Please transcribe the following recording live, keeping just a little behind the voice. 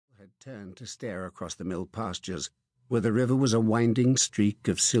turned to stare across the mill pastures, where the river was a winding streak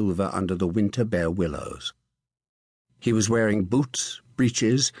of silver under the winter-bare willows. He was wearing boots,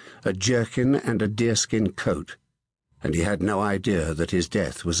 breeches, a jerkin, and a deerskin coat, and he had no idea that his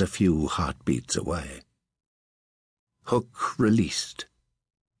death was a few heartbeats away. Hook released.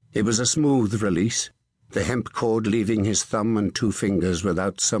 It was a smooth release, the hemp cord leaving his thumb and 2 fingers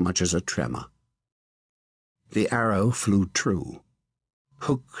without so much as a tremor. The arrow flew true.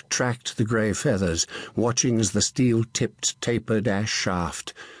 Hook tracked the grey feathers, watching as the steel-tipped, tapered ash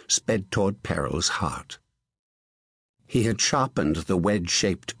shaft sped toward Peril's heart. He had sharpened the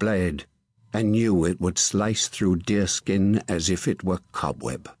wedge-shaped blade, and knew it would slice through deerskin as if it were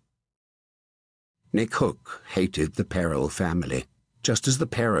cobweb. Nick Hook hated the Peril family, just as the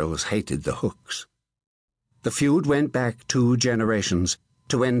Perils hated the Hooks. The feud went back 2 generations,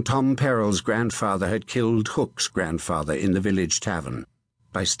 to when Tom Peril's grandfather had killed Hook's grandfather in the village tavern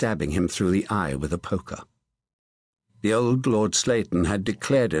by stabbing him through the eye with a poker. The old Lord Slayton had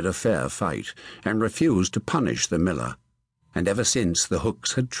declared it a fair fight and refused to punish the miller, and ever since the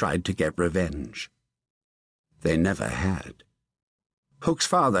Hooks had tried to get revenge. They never had. Hook's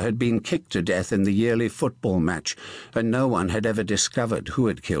father had been kicked to death in the yearly football match, and no one had ever discovered who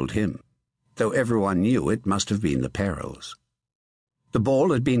had killed him, though everyone knew it must have been the Perils. The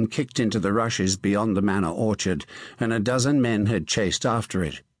ball had been kicked into the rushes beyond the manor orchard, and a dozen men had chased after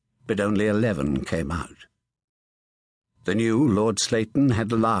it, but only 11 came out. The new Lord Slayton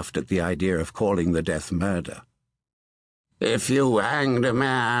had laughed at the idea of calling the death murder. "If you hanged a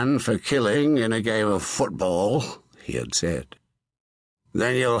man for killing in a game of football," he had said,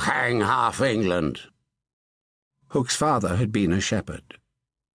 "then you'll hang half England." Hook's father had been a shepherd.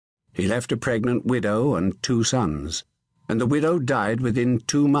 He left a pregnant widow and 2 sons, and the widow died within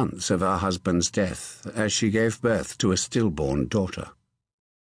 2 months of her husband's death, as she gave birth to a stillborn daughter.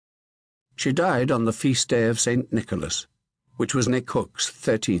 She died on the feast day of St. Nicholas, which was Nick Hook's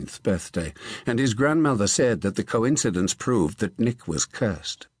 13th birthday, and his grandmother said that the coincidence proved that Nick was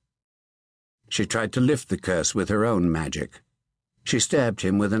cursed. She tried to lift the curse with her own magic. She stabbed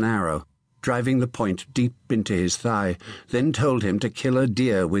him with an arrow, driving the point deep into his thigh, then told him to kill a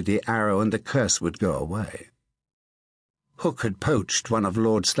deer with the arrow and the curse would go away. Hook had poached one of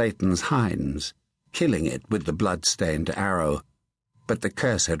Lord Slayton's hinds, killing it with the blood-stained arrow, but the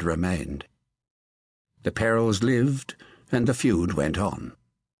curse had remained. The Perils lived, and the feud went on.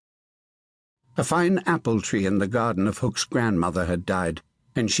 A fine apple tree in the garden of Hook's grandmother had died,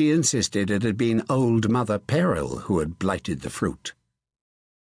 and she insisted it had been old Mother Peril who had blighted the fruit.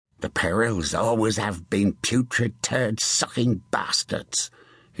 "The Perils always have been putrid, turd-sucking bastards,"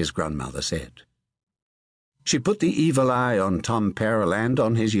 his grandmother said. She put the evil eye on Tom Peril and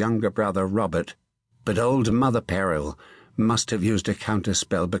on his younger brother Robert, but old Mother Peril must have used a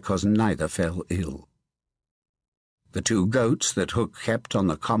counterspell because neither fell ill. The 2 goats that Hook kept on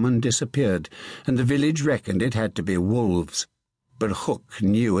the common disappeared, and the village reckoned it had to be wolves, but Hook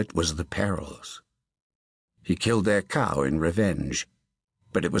knew it was the Perils. He killed their cow in revenge,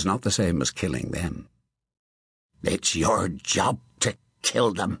 but it was not the same as killing them. "It's your job to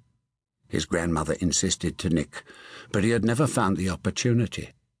kill them," his grandmother insisted to Nick, but he had never found the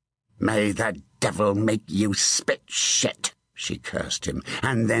opportunity. "May the devil make you spit shit," she cursed him,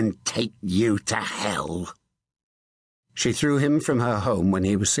 "and then take you to hell." She threw him from her home when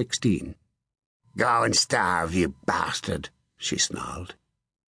he was 16. "Go and starve, you bastard," she snarled.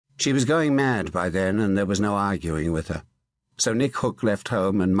 She was going mad by then, and there was no arguing with her. So Nick Hook left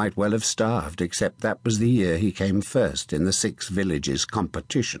home and might well have starved, except that was the year he came first in the 6 villages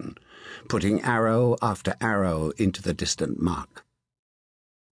competition, putting arrow after arrow into the distant mark.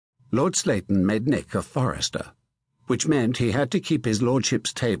 Lord Slayton made Nick a forester, which meant he had to keep his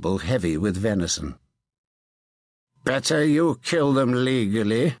lordship's table heavy with venison. "Better you kill them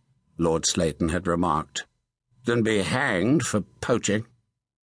legally," Lord Slayton had remarked, "than be hanged for poaching."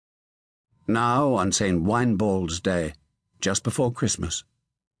 Now, on St. Winebald's Day, just before Christmas,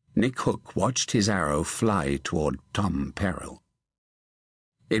 Nick Hook watched his arrow fly toward Tom Peril.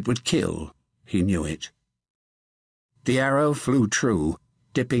 It would kill, he knew it. The arrow flew true,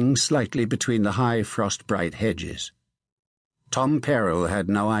 dipping slightly between the high frost-bright hedges. Tom Peril had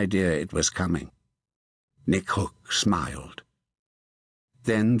no idea it was coming. Nick Hook smiled.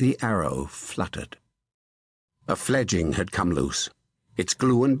 Then the arrow fluttered. A fledging had come loose. Its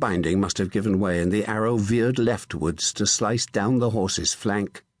glue and binding must have given way, and the arrow veered leftwards to slice down the horse's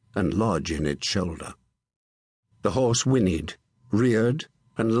flank and lodge in its shoulder. The horse whinnied, reared,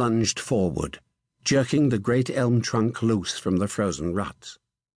 and lunged forward, jerking the great elm trunk loose from the frozen ruts.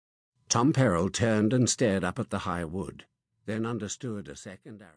 Tom Peril turned and stared up at the high wood, then understood a second arrow.